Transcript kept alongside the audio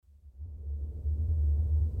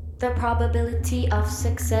The probability of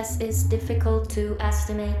success is difficult to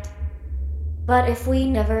estimate. But if we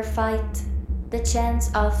never fight, the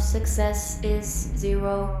chance of success is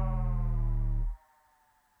zero.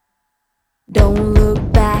 Don't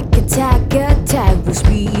look back, attack, attack. The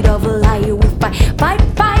speed of a lion. We fight, fight,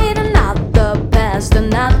 fight, and not the past,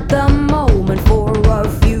 and not the moment for our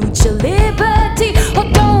future liberty. Oh,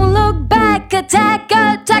 don't look back, attack,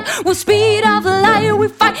 attack. With speed of a lion. We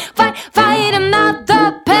fight, fight, fight, and not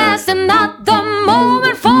the past, and not the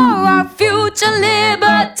moment for our future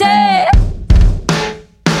liberty.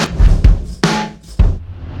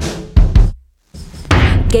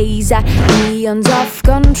 Gaze at eons of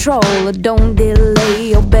control. Don't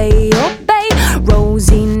delay, obey, obey.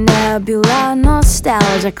 Rosy nebula,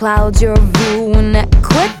 nostalgia clouds your view in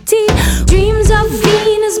equity. Dreams of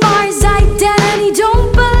Venus, Mars, identity.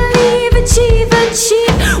 Don't believe, achieve,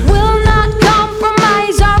 achieve. Will